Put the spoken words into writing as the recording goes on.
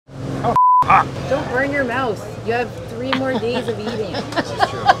Ah. Don't burn your mouth. You have 3 more days of eating. This is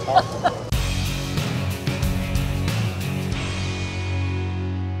true.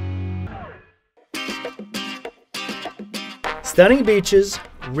 Stunning beaches,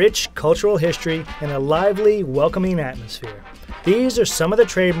 rich cultural history, and a lively, welcoming atmosphere. These are some of the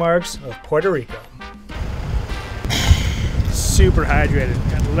trademarks of Puerto Rico. Super hydrated.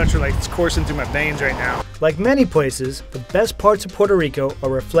 Got electrolytes coursing through my veins right now. Like many places, the best parts of Puerto Rico are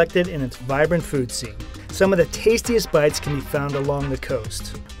reflected in its vibrant food scene. Some of the tastiest bites can be found along the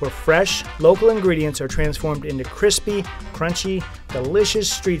coast, where fresh, local ingredients are transformed into crispy, crunchy,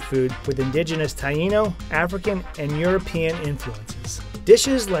 delicious street food with indigenous Taino, African, and European influences.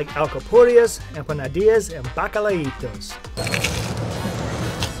 Dishes like alcapurrias, empanadillas, and bacalaitos.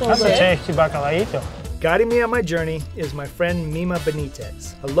 That's a tasty bacalaito. Guiding me on my journey is my friend Mima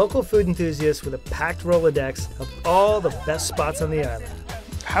Benitez, a local food enthusiast with a packed Rolodex of all the best spots on the island.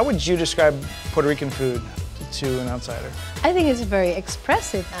 How would you describe Puerto Rican food to an outsider? I think it's very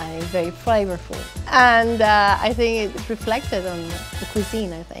expressive and it's very flavorful. And I think it's reflected on the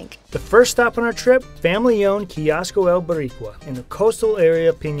cuisine, I think. The first stop on our trip, family-owned Kiosco El Boricua in the coastal area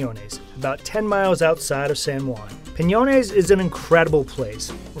of Piñones, about 10 miles outside of San Juan. Piñones is an incredible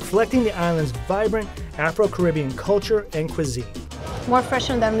place, reflecting the island's vibrant Afro-Caribbean culture and cuisine. More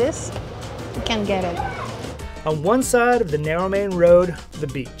fresher than this, you can't get it. On one side of the narrow main road, the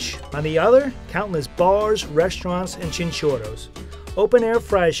beach. On the other, countless bars, restaurants, and chinchorros. Open-air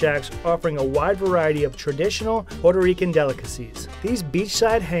fry shacks offering a wide variety of traditional Puerto Rican delicacies. These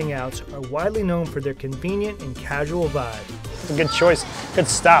beachside hangouts are widely known for their convenient and casual vibe. It's a good choice. Good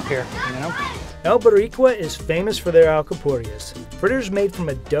stop here, you know? El Boricua is famous for their alcapurrias, fritters made from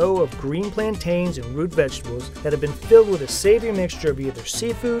a dough of green plantains and root vegetables that have been filled with a savory mixture of either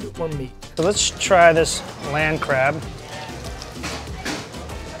seafood or meat. So let's try this land crab.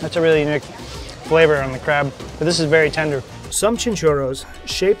 That's a really unique flavor on the crab, but this is very tender. Some chinchorros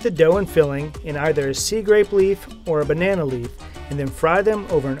shape the dough and filling in either a sea grape leaf or a banana leaf and then fry them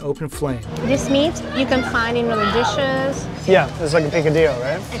over an open flame. This meat you can find in other dishes. Yeah, it's like a picadillo,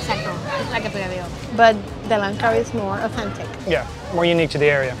 right? Exactly, it's like a picadillo. But the land crab is more authentic. Yeah, more unique to the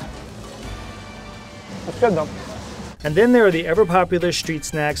area. That's good though. And then there are the ever-popular street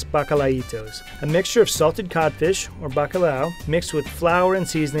snacks bacalaitos, a mixture of salted codfish, or bacalao, mixed with flour and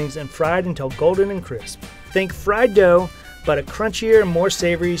seasonings and fried until golden and crisp. Think fried dough, but a crunchier, more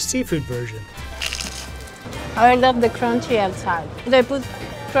savory seafood version. I love the crunchy outside. They put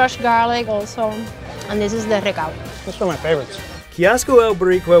crushed garlic also, and this is the recao. That's one of my favorites. Kiosco El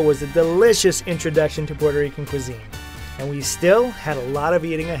Boricua was a delicious introduction to Puerto Rican cuisine, and we still had a lot of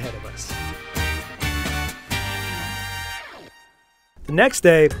eating ahead of us. The next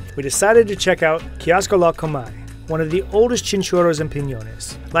day, we decided to check out Kiosco La Comay, one of the oldest chinchorros in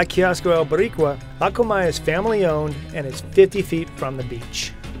Piñones. Like Kiosco El Boricua, La Comay is family-owned and is 50 feet from the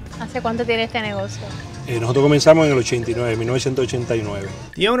beach. ¿Hace cuánto tiene este negocio? Nosotros comenzamos en el 89, 1989.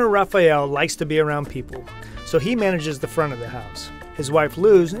 The owner, Rafael, likes to be around people, so he manages the front of the house. His wife,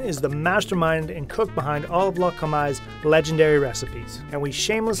 Luz, is the mastermind and cook behind all of La Comay's legendary recipes, and we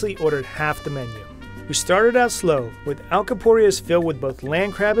shamelessly ordered half the menu. We started out slow, with alcapurrias filled with both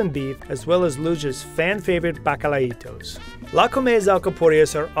land crab and beef, as well as Luz's fan-favorite bacalaitos. La Comay's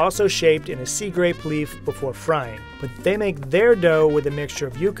alcapurrias are also shaped in a sea grape leaf before frying, but they make their dough with a mixture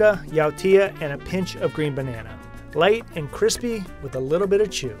of yuca, yautía, and a pinch of green banana. Light and crispy with a little bit of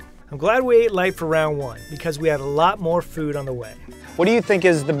chew. I'm glad we ate light for round one, because we had a lot more food on the way. What do you think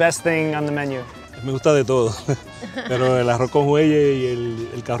is the best thing on the menu? Me gusta de todo, pero el arroz con huelle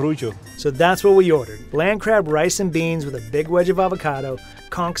y el carrucho. So that's what we ordered. Land crab rice and beans with a big wedge of avocado,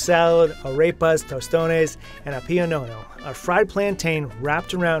 conch salad, arepas, tostones, and a pionono, a fried plantain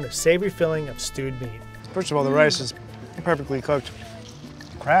wrapped around a savory filling of stewed meat. First of all, the rice is perfectly cooked.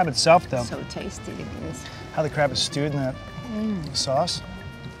 Crab itself, though. So tasty it is. How the crab is stewed in that sauce.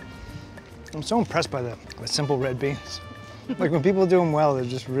 I'm so impressed by the simple red beans. Like when people do them well, they're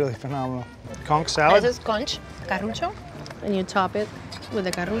just really phenomenal. Conch salad. This is conch, carrucho, and you top it with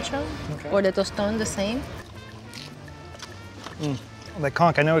the carrucho or the tostón, the same. Like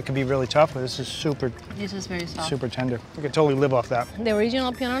conch, I know it can be really tough, but this is This is very soft. super tender. You could totally live off that. The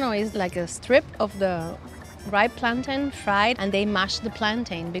original pionono is like a strip of the ripe plantain fried, and they mash the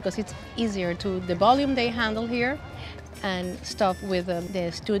plantain because it's easier to the volume they handle here and stuff with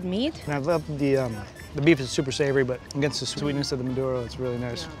the stewed meat. And I love the beef is super savory, but against the sweetness of the Maduro, it's really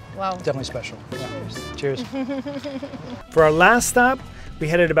nice. Yeah. Wow. Definitely special. Yeah. Cheers. For our last stop, we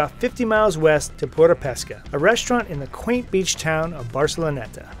headed about 50 miles west to Puerto Pesca, a restaurant in the quaint beach town of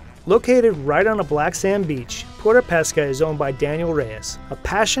Barceloneta. Located right on a black sand beach, Puerto Pesca is owned by Daniel Reyes, a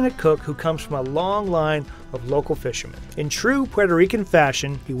passionate cook who comes from a long line of local fishermen. In true Puerto Rican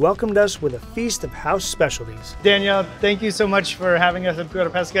fashion, he welcomed us with a feast of house specialties. Daniel, thank you so much for having us at Puerto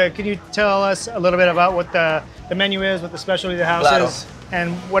Pesca. Can you tell us a little bit about what the menu is, what the specialty of the house is,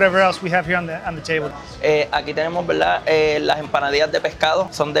 and whatever else we have here on the table? Aquí tenemos, ¿verdad? Las empanadillas de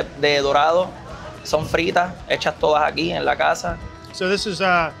pescado, son de dorado, son fritas, hechas todas aquí en la casa. So this is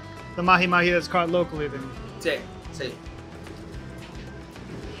the mahi-mahi that's caught locally then? Sí, sí.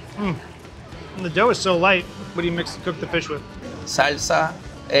 And the dough is so light. What do you cook the fish with? Salsa,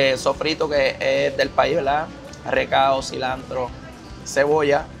 sofrito que es del país, ¿verdad? Recao, cilantro,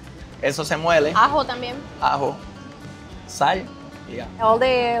 cebolla. Eso se muele. Ajo también. Ajo, sal y ya. All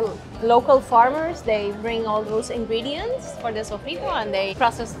the local farmers, they bring all those ingredients for the sofrito and they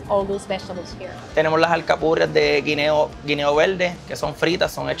process all those vegetables here. Tenemos las alcapurrias de guineo verde, que son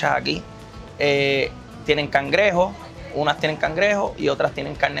fritas, son hechas aquí. Tienen cangrejo, unas tienen cangrejo y otras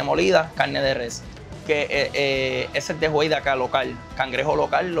tienen carne molida, carne de res. Que ese es de juey de acá, local. Cangrejo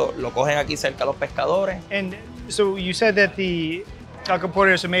local, lo cogen aquí cerca de los pescadores. And so you said that the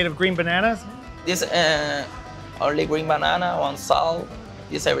alcapurrias are made of green bananas? This only green banana, one salt,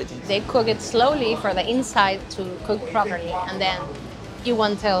 this everything. They cook it slowly for the inside to cook properly, and then you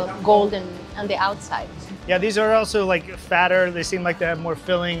want to golden on the outside. Yeah, these are also like fatter. They seem like they have more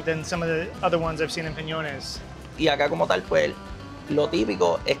filling than some of the other ones I've seen in piñones. Y acá como tal, pues, lo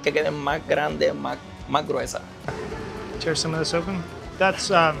típico es que queden más grandes, más gruesas. Tear some of this open. That's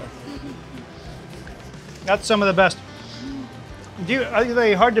some of the best. Are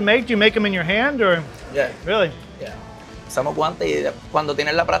they hard to make? Do you make them in your hand or? Yeah. Really? Yeah. Usamos guantes y cuando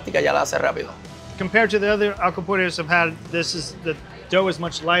tienes la práctica ya la haces rápido. Compared to the other alcapurrias I've had, the dough is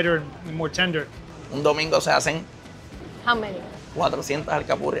much lighter and more tender. Un domingo se hacen How many? 400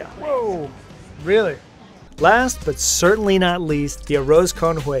 alcapurrias. Whoa, really? Last but certainly not least, the arroz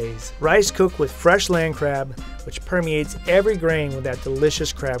con hues, rice cooked with fresh land crab, which permeates every grain with that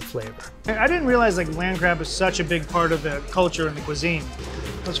delicious crab flavor. I didn't realize like land crab is such a big part of the culture and the cuisine.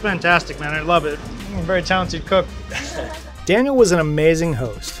 That's fantastic, man. I love it. You're a very talented cook. Daniel was an amazing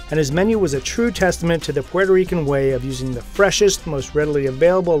host, and his menu was a true testament to the Puerto Rican way of using the freshest, most readily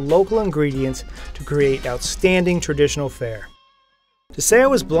available local ingredients to create outstanding traditional fare. To say I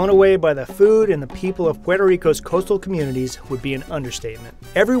was blown away by the food and the people of Puerto Rico's coastal communities would be an understatement.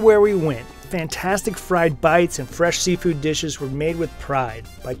 Everywhere we went, fantastic fried bites and fresh seafood dishes were made with pride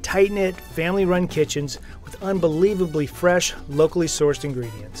by tight-knit, family-run kitchens with unbelievably fresh, locally sourced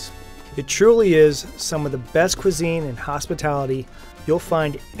ingredients. It truly is some of the best cuisine and hospitality you'll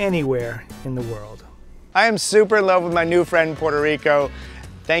find anywhere in the world. I am super in love with my new friend in Puerto Rico.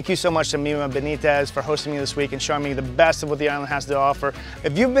 Thank you so much to Mima Benitez for hosting me this week and showing me the best of what the island has to offer.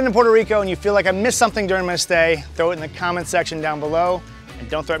 If you've been to Puerto Rico and you feel like I missed something during my stay, throw it in the comment section down below. And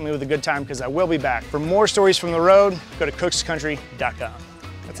don't threaten me with a good time because I will be back. For more stories from the road, go to cookscountry.com.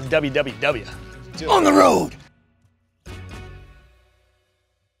 That's a www. On the road!